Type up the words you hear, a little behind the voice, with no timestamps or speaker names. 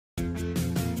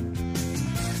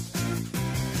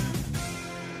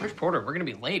Where's Porter? We're gonna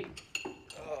be late.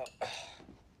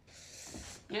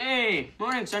 Hey,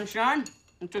 morning, sunshine.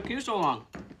 What took you so long?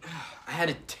 I had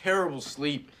a terrible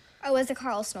sleep. Oh, is it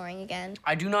Carl snoring again?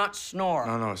 I do not snore.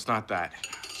 No, it's not that.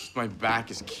 My back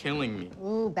is killing me.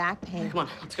 Ooh, back pain. Come on,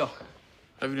 let's go.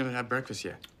 I haven't even had breakfast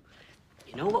yet.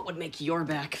 You know what would make your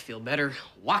back feel better?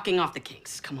 Walking off the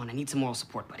kinks. Come on, I need some moral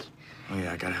support, buddy. Oh,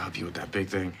 yeah, I gotta help you with that big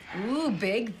thing. Ooh,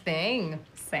 big thing.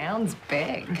 Sounds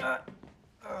big.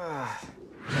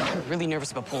 I'm really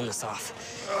nervous about pulling this off.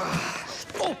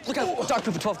 Oh, look out, dog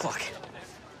poop at 12 o'clock.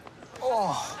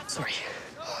 Oh, sorry.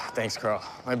 Thanks, Carl.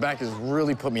 My back has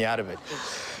really put me out of it.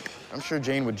 I'm sure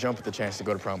Jane would jump at the chance to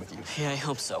go to prom with you. Yeah, I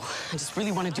hope so. I just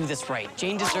really want to do this right.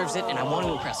 Jane deserves it, and I want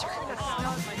to impress her.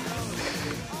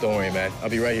 Don't worry, man. I'll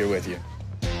be right here with you.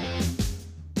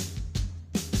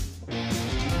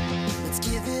 Let's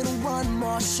give it one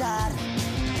more shot.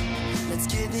 Let's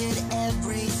give it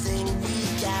everything we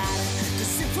got.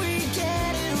 'Cause if we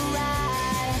get it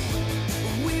right,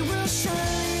 we will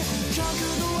surely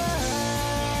conquer the world.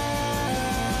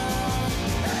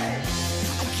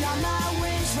 I got my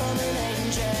wings from an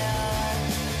angel.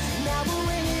 Now we're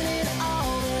winging it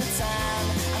all the time.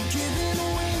 I'm giving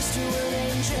wings to an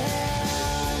angel.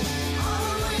 All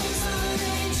the wings of an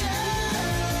angel.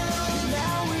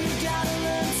 Now we gotta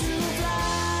learn to fly.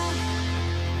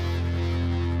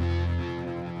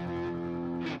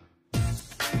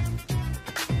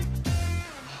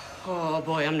 Oh,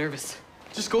 boy, I'm nervous.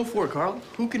 Just go for it, Carl.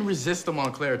 Who can resist the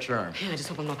Montclair charm? Man, I just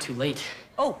hope I'm not too late.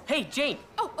 Oh, hey, Jane.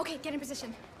 Oh, okay, get in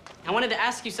position. I wanted to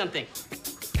ask you something.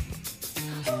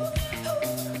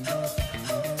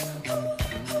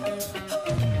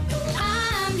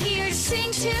 I'm here to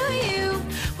sing to you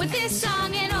with this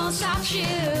song and old soft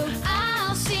shoe.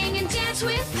 I'll sing and dance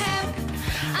with pep.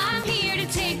 I'm here to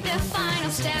take the final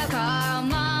step. Carl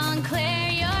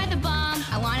Montclair, you're the bomb.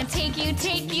 I want to take you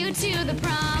to the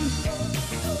prom.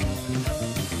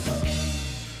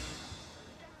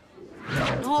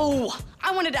 No,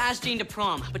 I wanted to ask Jane to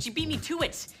prom, but she beat me to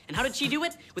it. And how did she do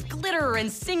it? With glitter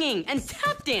and singing and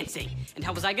tap dancing. And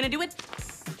how was I gonna do it?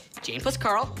 Jane plus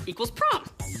Carl equals prom.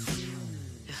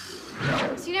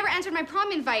 So you never answered my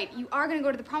prom invite. You are gonna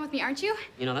go to the prom with me, aren't you?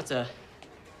 You know, that's a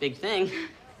big thing.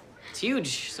 It's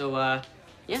huge, so,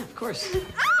 yeah, of course.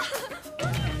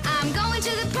 I'm going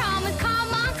to the prom with Carl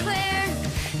Montclair.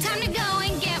 Time to go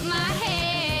and get my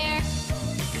hair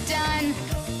done.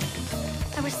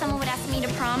 I wish someone would ask me to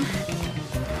prom.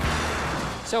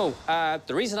 So,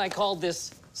 the reason I called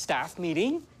this staff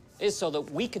meeting is so that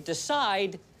we could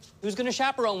decide who's gonna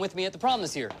chaperone with me at the prom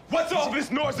this year. What's all this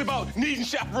noise about needing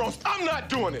chaperones? I'm not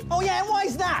doing it. Oh, yeah, and why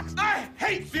is that? I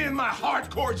hate seeing my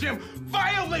hardcore gym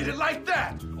violated like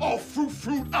that. All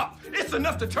fruit up. It's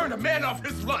enough to turn a man off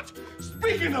his lunch.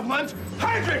 Speaking of lunch,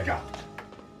 hydrate up.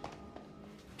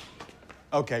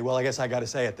 Okay, well, I guess I gotta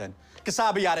say it then.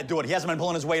 Kasabi ought to do it. He hasn't been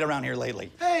pulling his weight around here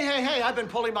lately. Hey, I've been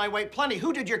pulling my weight plenty.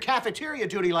 Who did your cafeteria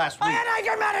duty last week? I had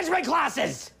anger management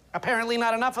classes! Apparently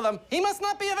not enough of them. He must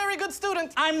not be a very good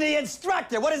student. I'm the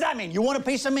instructor. What does that mean? You want a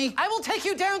piece of me? I will take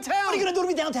you downtown. What are you gonna do to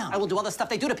me downtown? I will do all the stuff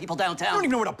they do to people downtown. I don't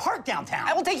even know where to park downtown.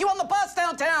 I will take you on the bus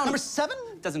downtown. Number 7?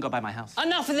 Doesn't go by my house.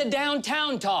 Enough of the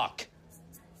downtown talk.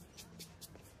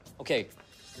 Okay,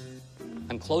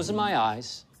 I'm closing my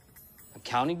eyes, I'm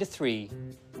counting to 3,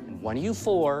 and one of you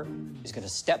 4 is gonna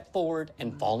step forward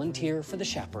and volunteer for the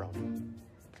chaperone.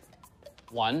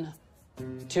 1,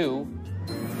 2,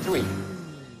 3.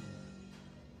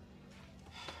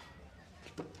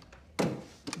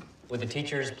 Would the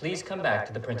teachers please come back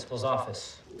to the principal's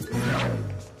office?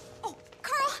 Oh,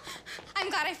 Carl, I'm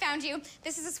glad I found you.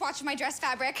 This is a swatch of my dress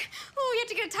fabric. Oh, you have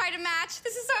to get a tie to match.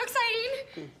 This is so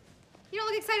exciting. You don't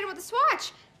look excited about the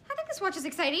swatch. I think the swatch is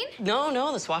exciting.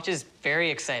 No, the swatch is very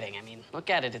exciting. I mean, look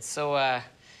at it. It's so,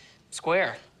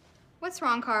 square. What's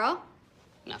wrong, Carl?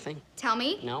 Nothing. Tell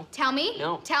me. No. Tell me.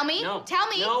 No. Tell me. No. Tell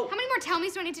me. No. How many more tell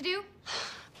me's do I need to do?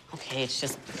 Okay, it's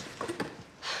just,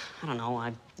 I don't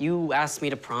know. You asked me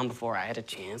to prom before I had a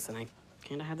chance, and I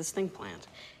kind of had this thing planned.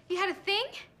 You had a thing?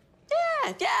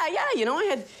 Yeah. You know, I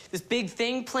had this big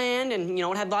thing planned, and, you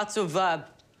know, it had lots of, well,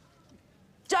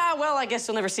 I guess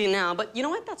you'll never see it now, but you know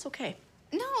what? That's okay.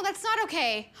 No, that's not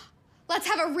okay. Let's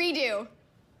have a redo.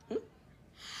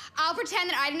 I'll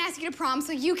pretend that I didn't ask you to prom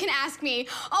so you can ask me.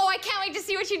 Oh, I can't wait to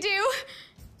see what you do.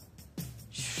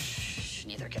 Shh,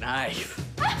 neither can I.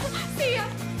 See ya.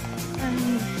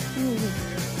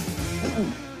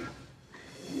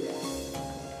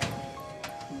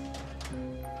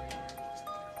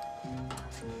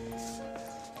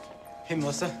 Hey,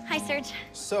 Melissa. Hi, Serge.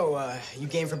 So, you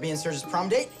game for being Serge's prom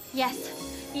date? Yes.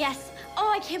 Oh,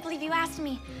 I can't believe you asked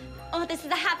me. Oh, this is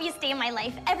the happiest day of my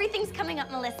life. Everything's coming up,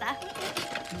 Melissa.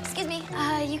 Excuse me,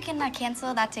 you can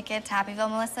cancel that ticket to Happyville,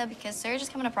 Melissa, because Serge is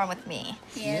coming to prom with me.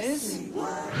 Yes?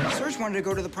 Serge wanted to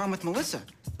go to the prom with Melissa,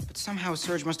 but somehow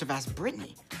Serge must have asked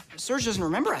Brittany. Serge doesn't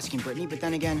remember asking Brittany, but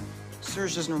then again,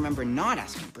 Serge doesn't remember not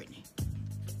asking Brittany.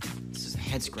 This is a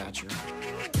head scratcher.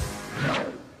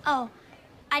 Oh,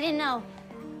 I didn't know.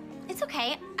 It's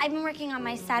okay. I've been working on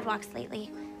my sad walks lately.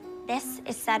 This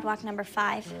is sad walk number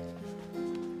 5.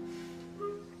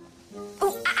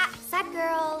 Oh, sad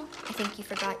girl. I think you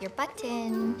forgot your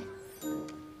button.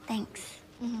 Thanks.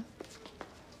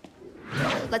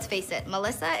 Let's face it,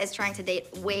 Melissa is trying to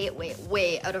date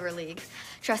way out of her league.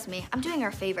 Trust me, I'm doing her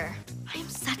a favor. I am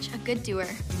such a good doer.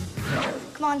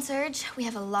 Come on, Serge. We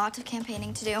have a lot of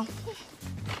campaigning to do.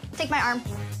 Take my arm.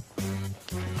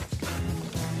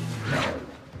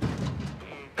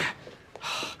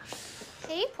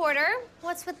 Hey, Porter.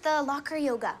 What's with the locker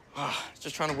yoga?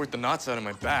 Just trying to work the knots out of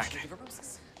my back.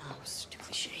 Oh, it's too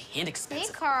cliche and expensive.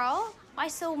 Hey, Carl. Why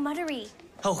so muttery?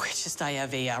 Oh, it's just I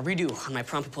have a redo on my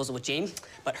prom proposal with Jane,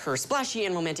 but her splashy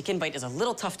and romantic invite is a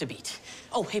little tough to beat.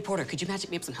 Oh, hey, Porter, could you magic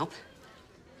me up some help?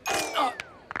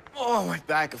 Oh, my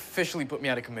back officially put me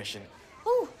out of commission.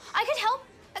 Ooh, I could help.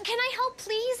 Can I help,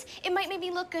 please? It might make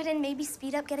me look good and maybe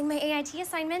speed up getting my AIT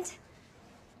assignment.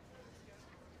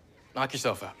 Knock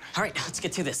yourself out. All right, let's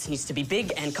get to this. It needs to be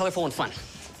big and colorful and fun.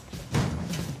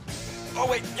 Oh,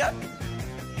 wait, yeah.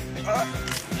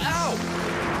 Ow!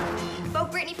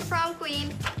 Vote Brittany for Prom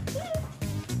Queen.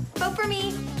 Vote for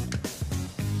me.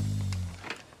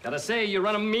 Gotta say, you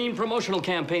run a mean promotional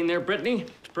campaign there, Brittany.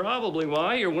 It's probably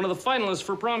why you're one of the finalists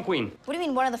for Prom Queen. What do you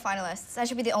mean, one of the finalists? I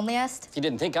should be the onlyest? If you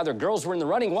didn't think other girls were in the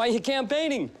running, why are you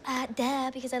campaigning?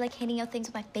 Duh, because I like handing out things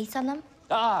with my face on them.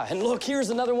 Ah, and look, here's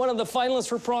another one of the finalists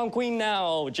for Prom Queen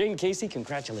now. Jane Casey,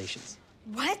 congratulations.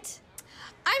 What?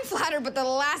 I'm flattered, but the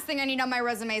last thing I need on my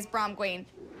resume is Prom Queen.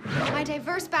 My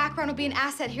diverse background will be an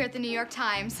asset here at the New York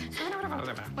Times.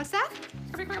 What's that?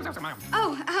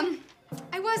 Oh,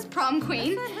 I was Prom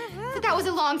Queen, but that was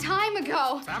a long time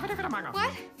ago.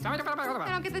 What? I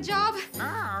don't get the job?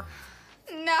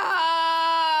 No!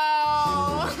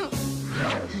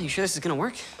 You sure this is gonna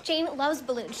work? Jane loves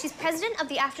balloons. She's president of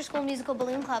the after-school musical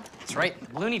balloon club. That's right,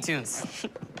 Looney Tunes.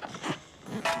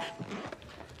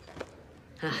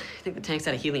 I think the tank's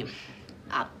out of helium.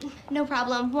 No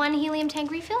problem. 1 helium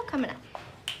tank refill coming up.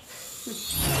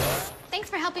 Thanks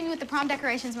for helping me with the prom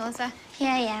decorations, Melissa.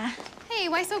 Yeah. Hey,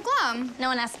 why so glum? No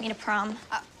one asked me to prom.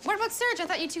 What about Serge? I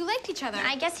thought you two liked each other.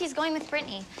 I guess he's going with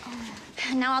Brittany.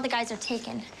 Now all the guys are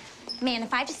taken. Man,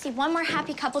 if I have to see one more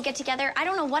happy couple get together, I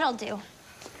don't know what I'll do.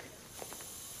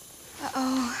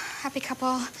 Uh-oh, happy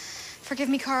couple. Forgive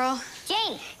me, Carl.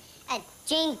 Jane.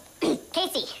 Jane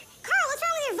Casey. Carl, what's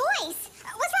wrong with your voice?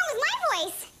 What's wrong with my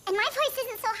voice? And my voice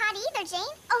isn't so hot either,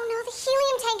 Jane. Oh, no, the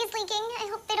helium tank is leaking. I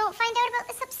hope they don't find out about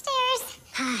this upstairs.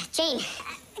 Jane.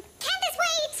 Can't this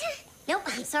wait? Nope,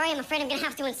 I'm sorry. I'm afraid I'm gonna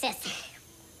have to insist.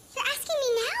 You're asking me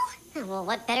now? Oh, well,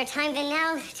 what better time than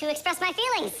now to express my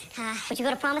feelings? Would you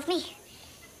go to prom with me?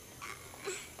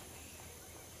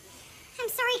 I'm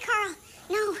sorry, Carl.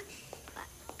 No.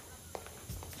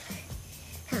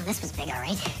 Oh, this was big, all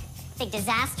right. Big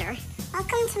disaster.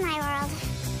 Welcome to my world.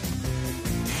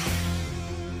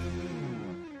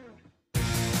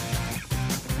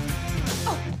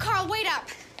 Oh, Carl, wait up.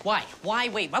 Why? Why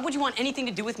wait? Why would you want anything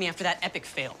to do with me after that epic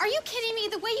fail? Are you kidding me?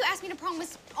 The way you asked me to prom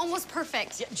was almost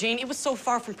perfect. Yeah, Jane, it was so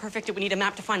far from perfect it would need a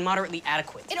map to find moderately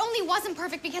adequate. It only wasn't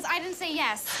perfect because I didn't say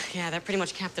yes. Yeah, that pretty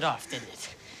much capped it off, didn't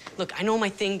it? Look, I know my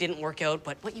thing didn't work out,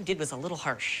 but what you did was a little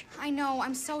harsh. I know.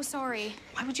 I'm so sorry.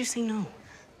 Why would you say no?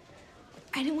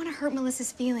 I didn't want to hurt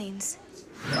Melissa's feelings.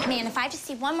 Man, if I have to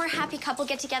see one more happy couple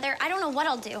get together, I don't know what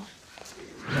I'll do.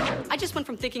 I just went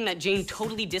from thinking that Jane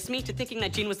totally dissed me to thinking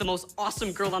that Jane was the most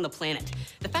awesome girl on the planet.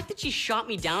 The fact that she shot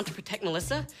me down to protect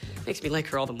Melissa makes me like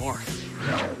her all the more.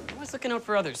 I'm always looking out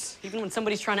for others, even when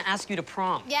somebody's trying to ask you to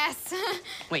prom. Yes.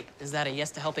 Wait, is that a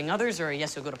yes to helping others or a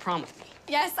yes to go to prom with me?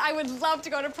 Yes, I would love to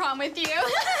go to prom with you.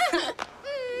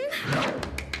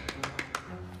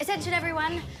 Attention,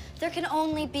 everyone. There can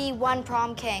only be one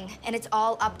prom king, and it's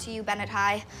all up to you, Bennett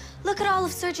High. Look at all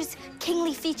of Serge's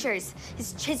kingly features.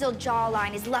 His chiseled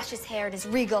jawline, his luscious hair, and his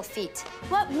regal feet.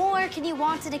 What more can you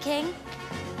want in a king?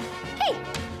 Hey,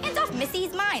 hands off, Missy,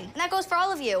 he's mine. And that goes for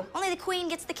all of you. Only the queen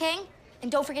gets the king.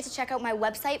 And don't forget to check out my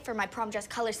website for my prom dress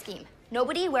color scheme.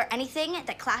 Nobody wear anything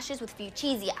that clashes with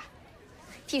fuchsia.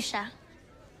 Fuchsia.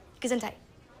 Gesundheit.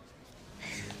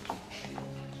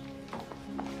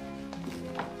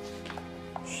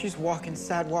 She's walking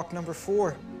sad walk number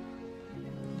 4.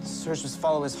 Serge must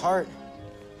follow his heart.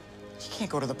 You can't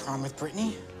go to the prom with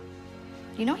Brittany.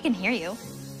 You know I can hear you.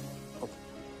 Oh,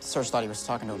 Serge thought he was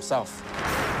talking to himself.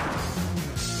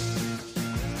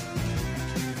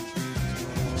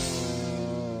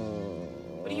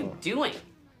 What are you doing?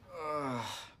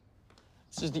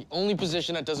 This is the only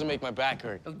position that doesn't make my back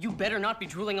hurt. Oh, you better not be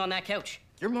drooling on that couch.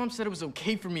 Your mom said it was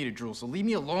okay for me to drool, so leave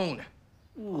me alone.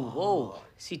 Ooh, whoa.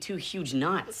 See two huge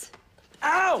knots.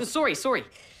 Ow! Sorry.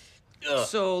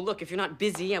 So, look, if you're not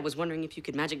busy, I was wondering if you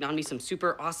could magic on me some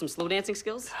super awesome slow dancing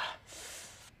skills.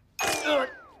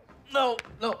 No,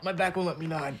 my back won't let me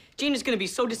nod. Jane is gonna be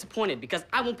so disappointed because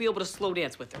I won't be able to slow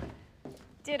dance with her.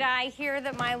 Did I hear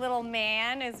that my little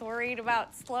man is worried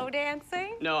about slow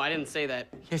dancing? No, I didn't say that.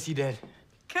 Yes, you did.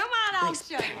 Come on, I'll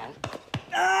show you.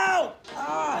 Ow!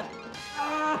 Ah!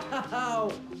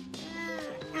 Ow!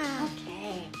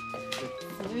 Okay.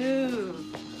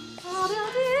 Smooth.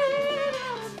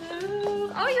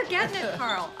 Oh, you're getting it,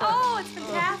 Carl. Oh, it's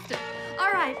fantastic.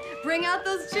 All right, bring out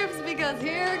those chips because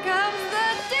here comes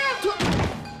the dip.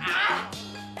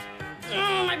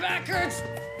 Oh, my back hurts.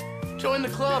 Join the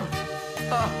club.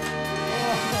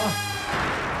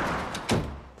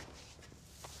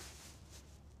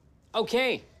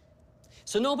 Okay,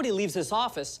 so nobody leaves this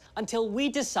office until we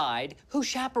decide who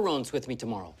chaperones with me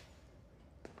tomorrow.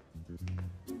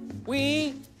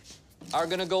 We are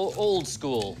gonna go old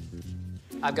school.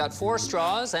 I've got 4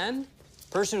 straws, and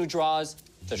person who draws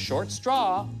the short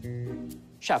straw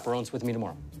chaperones with me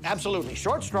tomorrow. Absolutely.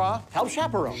 Short straw, help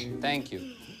chaperone. Thank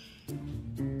you.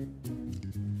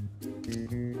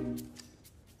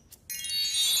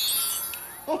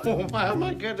 Oh,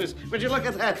 my goodness. Would you look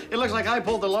at that? It looks like I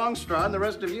pulled the long straw and the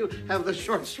rest of you have the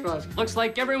short straws. Looks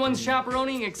like everyone's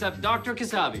chaperoning except Dr.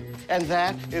 Kasabi. And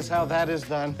that is how that is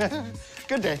done.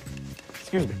 Good day.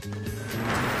 Excuse me.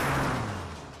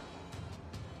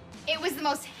 It was the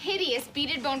most hideous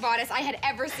beaded bone bodice I had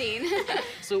ever seen.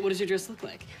 So what does your dress look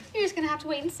like? You're just gonna have to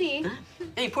wait and see. Huh?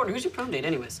 Hey, Porter, who's your prom date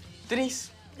anyways?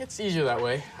 Denise, it's easier that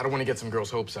way. I don't want to get some girls'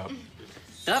 hopes up.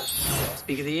 Up.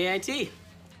 Speak of the AIT.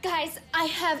 Guys, I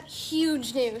have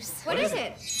huge news. What is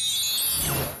it?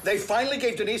 They finally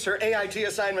gave Denise her AIT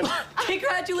assignment.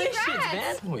 Congratulations,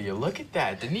 man. Will you look at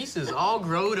that? Denise is all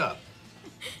grown up.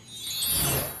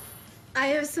 I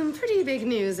have some pretty big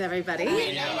news, everybody.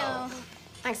 I know.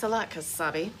 Thanks a lot,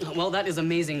 Kasabi. Well, that is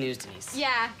amazing news, Denise.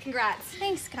 Yeah, congrats.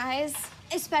 Thanks, guys.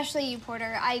 Especially you,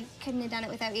 Porter. I couldn't have done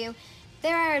it without you.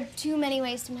 There are too many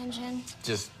ways to mention.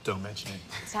 Just don't mention it.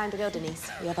 It's time to go, Denise.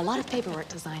 We have a lot of paperwork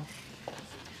to sign.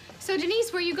 So,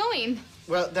 Denise, where are you going?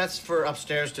 Well, that's for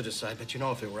upstairs to decide, but you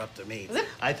know, if it were up to me,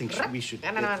 I think we should...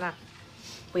 No.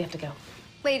 We have to go.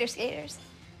 Later, skaters.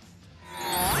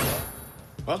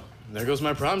 Well, there goes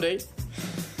my prom date.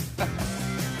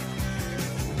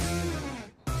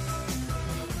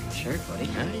 Shirt, buddy.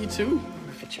 Yeah, you too.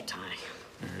 Fit your tie.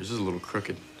 Yours is a little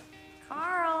crooked.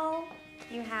 Carl,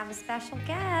 you have a special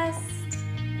guest.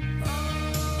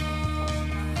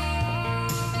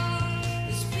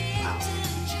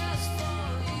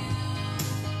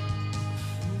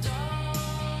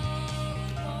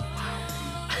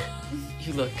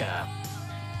 You look,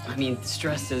 I mean, this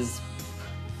dress is,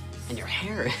 and your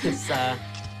hair is,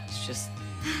 it's just...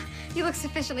 You look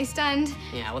sufficiently stunned.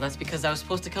 Yeah, well, that's because I was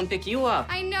supposed to come pick you up.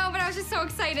 I know, but I was just so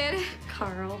excited.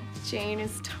 Carl, Jane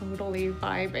is totally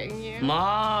vibing you.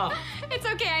 Ma! It's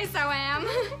okay, I so am.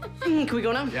 Can we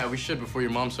go now? Yeah, we should before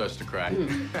your mom starts to cry.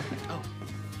 Oh.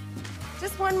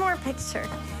 Just one more picture.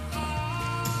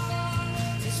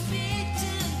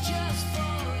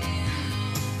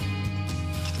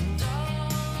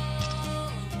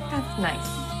 That's nice.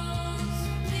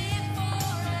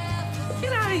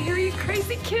 Get out of here, you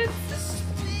crazy kids.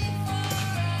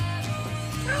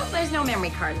 Oh, there's no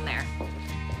memory card in there.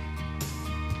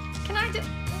 Can I just...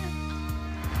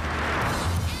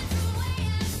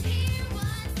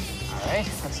 All right,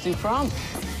 let's do prom.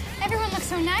 Everyone looks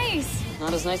so nice.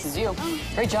 Not as nice as you.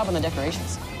 Great job on the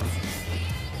decorations.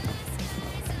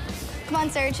 Come on,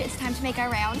 Serge. It's time to make our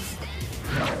rounds.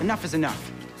 Enough is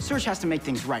enough. Serge has to make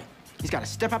things right. He's got to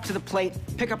step up to the plate,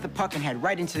 pick up the puck, and head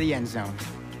right into the end zone.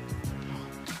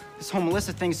 This whole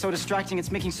Melissa thing is so distracting,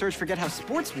 it's making Serge forget how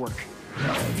sports work.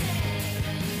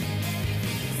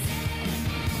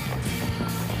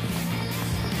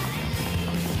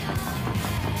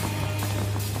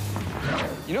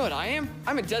 You know what I am?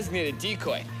 I'm a designated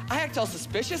decoy. I act all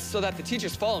suspicious so that the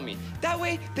teachers follow me. That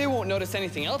way, they won't notice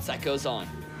anything else that goes on.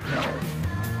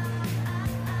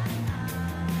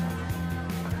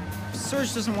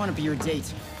 Serge doesn't want to be your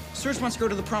date. Serge wants to go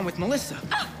to the prom with Melissa.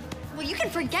 Oh, well, you can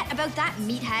forget about that,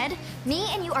 meathead. Me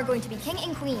and you are going to be king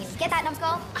and queen. Get that,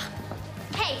 numbskull?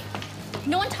 Hey,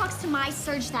 no one talks to my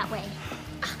Serge that way.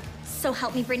 So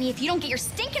help me, Brittany, if you don't get your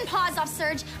stinking paws off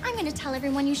Serge, I'm gonna tell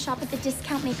everyone you shop at the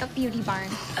Discount Makeup Beauty Barn.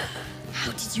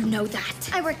 How did you know that?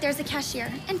 I work there as a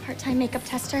cashier and part-time makeup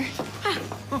tester.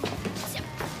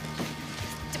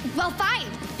 Well, fine,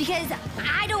 because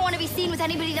I don't want to be seen with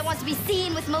anybody that wants to be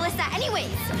seen with Melissa anyways.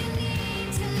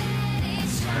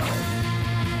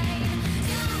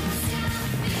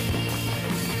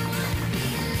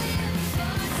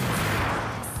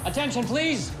 Attention,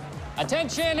 please.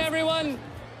 Attention, everyone.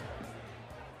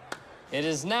 It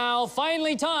is now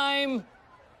finally time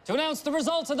to announce the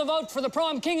results of the vote for the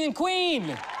Prom King and Queen.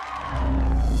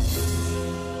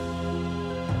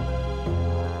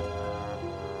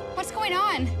 What's going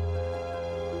on?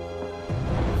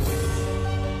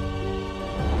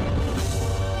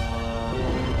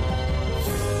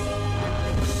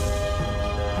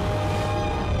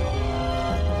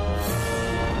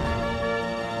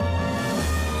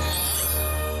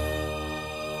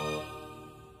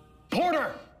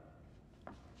 Porter!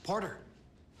 Porter.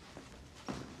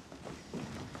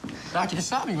 Doc, you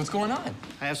stopped me. What's going on?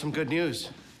 I have some good news.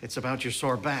 It's about your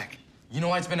sore back. You know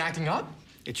why it's been acting up?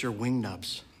 It's your wing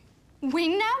nubs.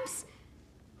 Wing nubs?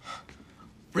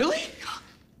 Really?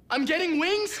 I'm getting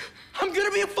wings? I'm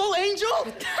gonna be a full angel?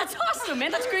 That's awesome,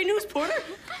 man. That's great news, Porter.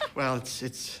 Well,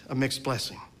 it's a mixed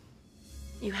blessing.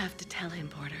 You have to tell him,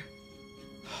 Porter.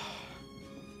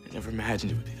 I never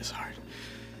imagined it would be this hard.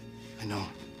 I know,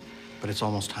 but it's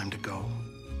almost time to go.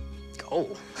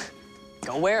 Go?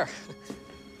 Go where?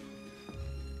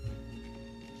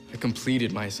 I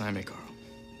completed my assignment, Carl.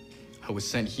 I was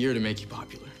sent here to make you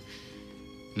popular.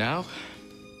 Now,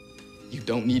 you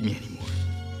don't need me anymore.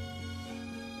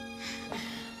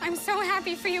 I'm so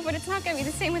happy for you, but it's not gonna be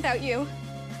the same without you.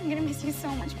 I'm gonna miss you so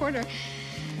much, Porter.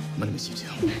 I'm gonna miss you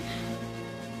too.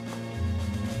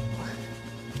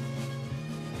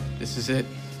 This is it.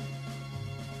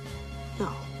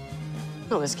 No.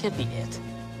 No, this can't be it.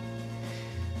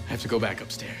 I have to go back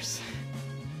upstairs.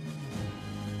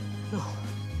 No.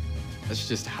 That's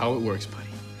just how it works, buddy.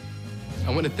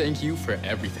 I want to thank you for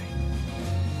everything.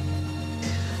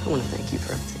 I want to thank you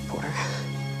for everything, Porter.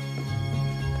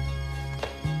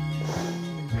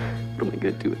 What am I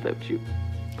gonna do without you?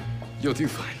 You'll do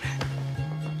fine, man.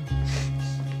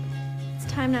 It's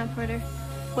time now, Porter.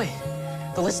 Wait,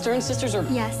 the Listern Sisters are...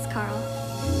 Yes, Carl.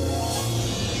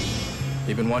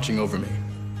 They've been watching over me.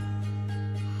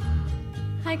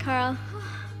 Hi, Carl.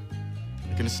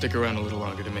 They're gonna stick around a little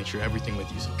longer to make sure everything with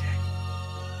you's okay.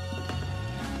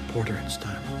 Porter, it's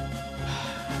time.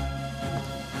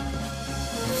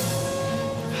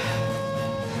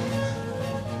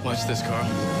 Watch this, Carl.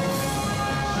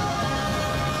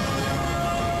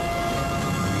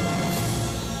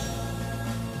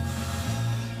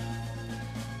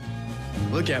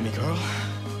 Look at me, Carl.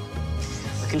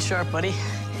 Looking sharp, buddy.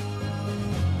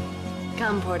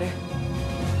 Come, Porter.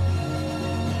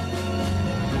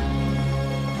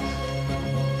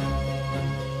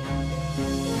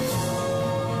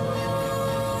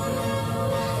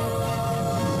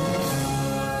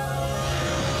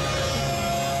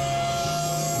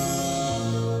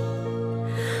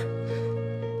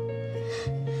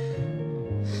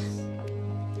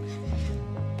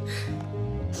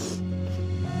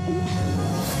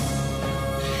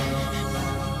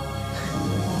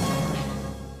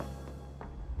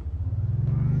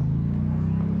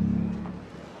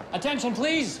 Attention,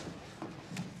 please.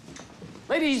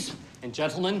 Ladies and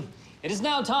gentlemen, it is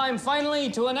now time, finally,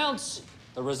 to announce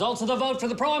the results of the vote for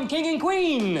the Prom King and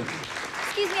Queen.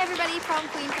 Excuse me, everybody. Prom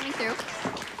Queen coming through.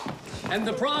 And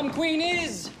the Prom Queen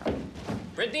is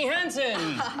Brittany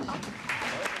Hansen.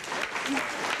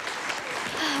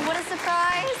 What a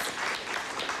surprise.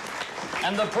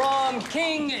 And the Prom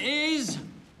King is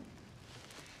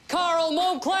Carl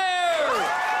Montclair.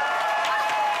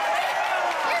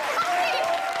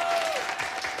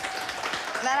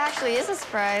 That actually is a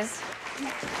surprise.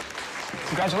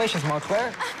 Congratulations,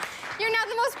 Montclair. You're now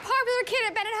the most popular kid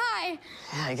at Bennett High.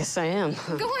 Yeah, I guess I am.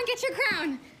 Go on, get your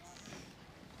crown.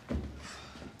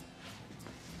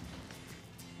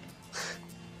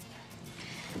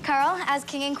 Carl, as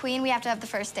king and queen, we have to have the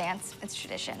first dance. It's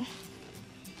tradition.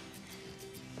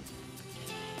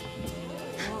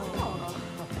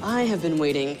 I have been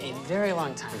waiting a very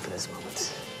long time for this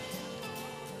moment.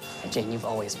 Jane, you've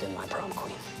always been my prom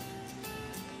queen.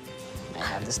 May I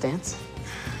have this dance?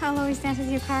 I'll always dance with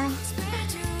you, Carl.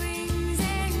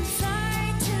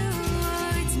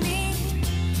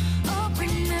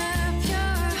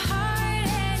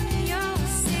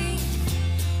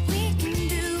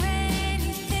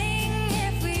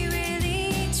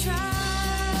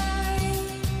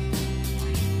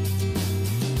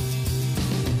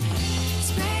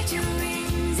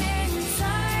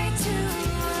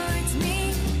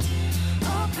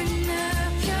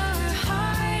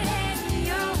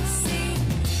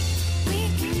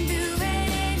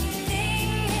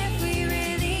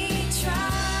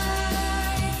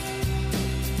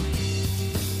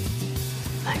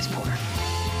 piss poor.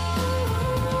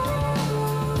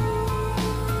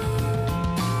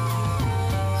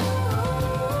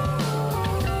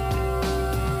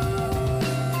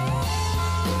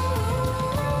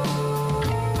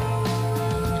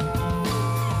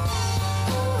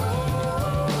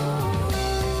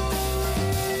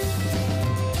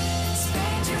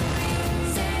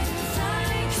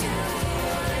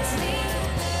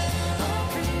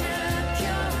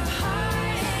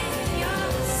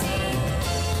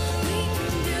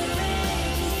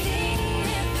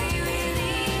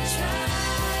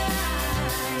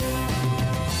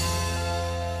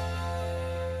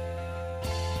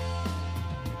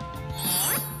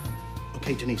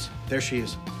 Okay, Denise, there she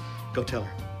is. Go tell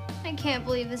her. I can't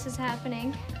believe this is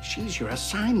happening. She's your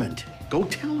assignment. Go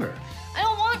tell her. I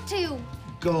don't want to.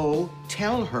 Go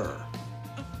tell her.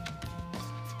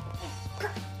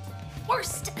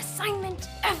 Worst assignment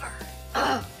ever.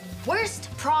 Ugh. Worst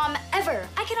prom ever.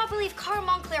 I cannot believe Carl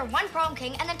Montclair won Prom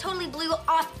King and then totally blew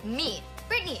off me.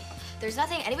 Brittany, there's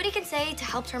nothing anybody can say to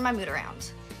help turn my mood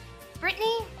around.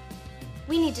 Brittany,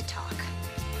 we need to talk.